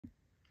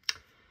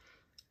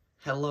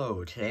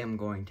Hello, today I'm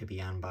going to be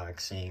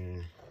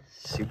unboxing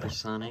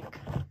Supersonic.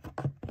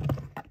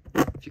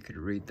 If you could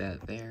read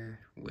that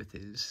there, with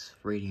his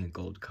radiant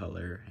gold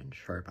color and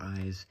sharp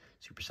eyes,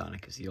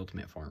 Supersonic is the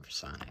ultimate form for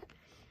Sonic.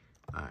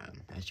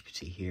 As you can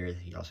see here,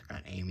 you also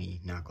got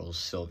Amy, Knuckles,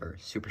 Silver,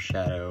 Super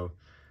Shadow.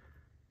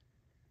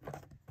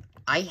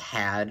 I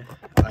had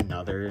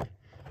another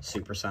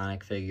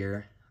Supersonic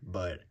figure,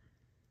 but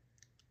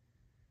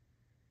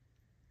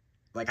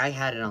I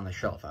had it on the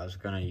shelf. I was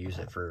gonna use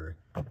it for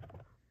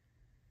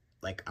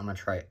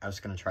I was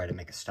gonna try to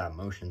make a stop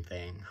motion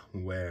thing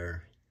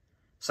where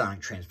Sonic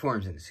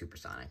transforms into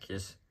Supersonic.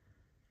 Just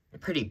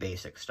pretty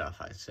basic stuff,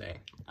 I'd say.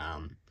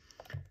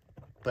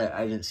 But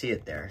I didn't see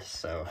it there,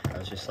 so I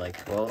was just like,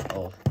 well,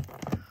 I'll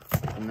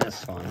open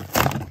this one.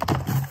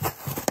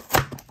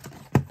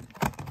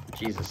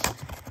 Jesus.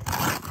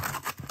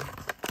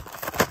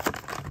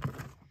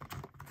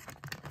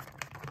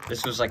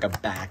 This was like a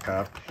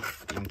backup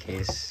in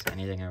case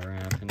anything ever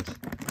happens.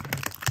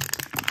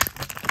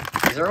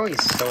 These are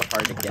always so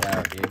hard to get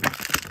out, dude.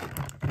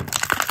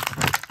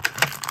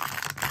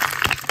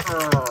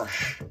 Ugh.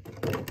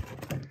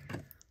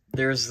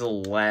 There's the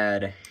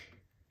lad.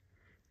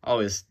 Oh,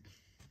 his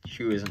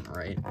shoe isn't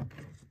right.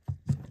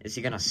 Is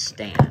he gonna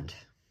stand?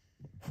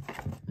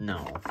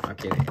 No.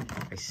 Okay,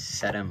 I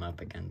set him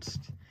up against...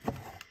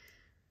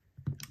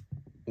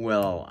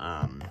 Well,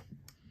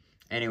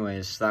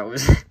 anyways, that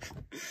was...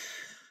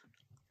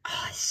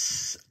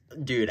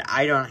 Dude,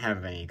 I don't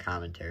have any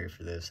commentary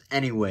for this.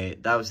 Anyway,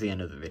 that was the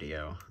end of the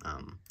video.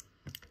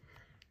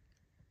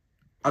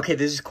 Okay,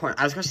 this is corn.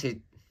 I was gonna say,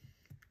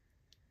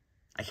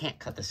 I can't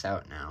cut this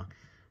out now.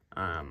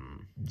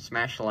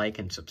 Smash like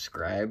and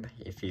subscribe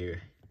if you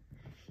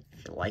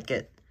like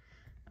it.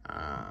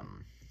 I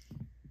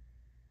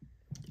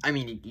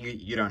mean,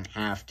 you don't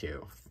have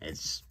to.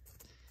 It's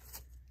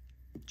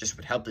just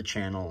would help the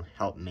channel,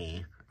 help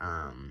me.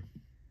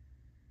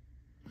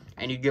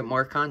 And you get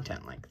more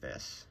content like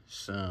this.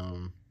 So,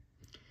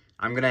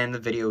 I'm going to end the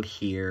video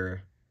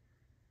here.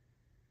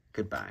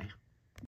 Goodbye.